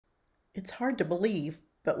It's hard to believe,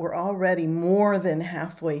 but we're already more than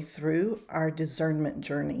halfway through our discernment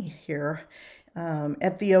journey here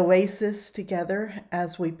at the OASIS together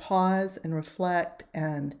as we pause and reflect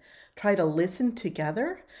and try to listen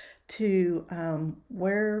together to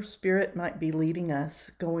where Spirit might be leading us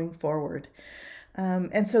going forward.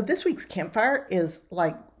 And so this week's campfire is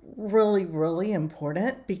like really, really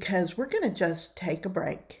important because we're going to just take a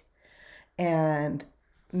break and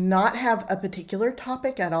not have a particular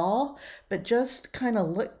topic at all, but just kind of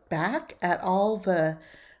look back at all the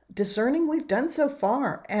discerning we've done so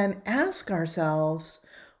far and ask ourselves,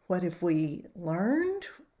 what have we learned?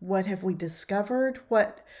 What have we discovered?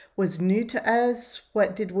 What was new to us?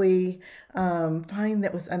 What did we find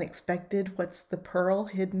that was unexpected? What's the pearl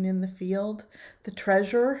hidden in the field? The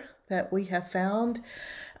treasure that we have found?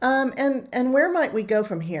 And where might we go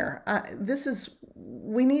from here?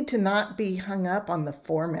 We need to not be hung up on the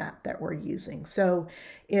format that we're using. So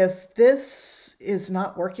if this is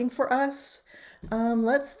not working for us,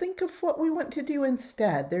 let's think of what we want to do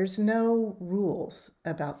instead. There's no rules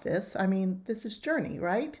about this. I mean, this is Journey,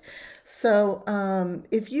 right? So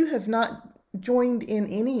if you have not joined in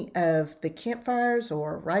any of the campfires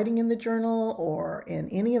or writing in the journal or in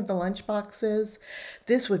any of the lunch boxes,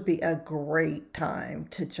 this would be a great time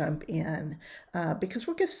to jump in because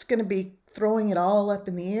we're just going to be throwing it all up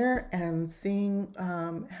in the air and seeing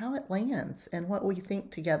how it lands and what we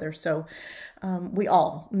think together. So we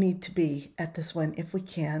all need to be at this one if we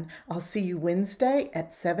can. I'll see you Wednesday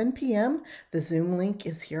at 7 p.m. The Zoom link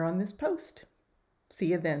is here on this post. See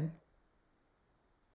you then.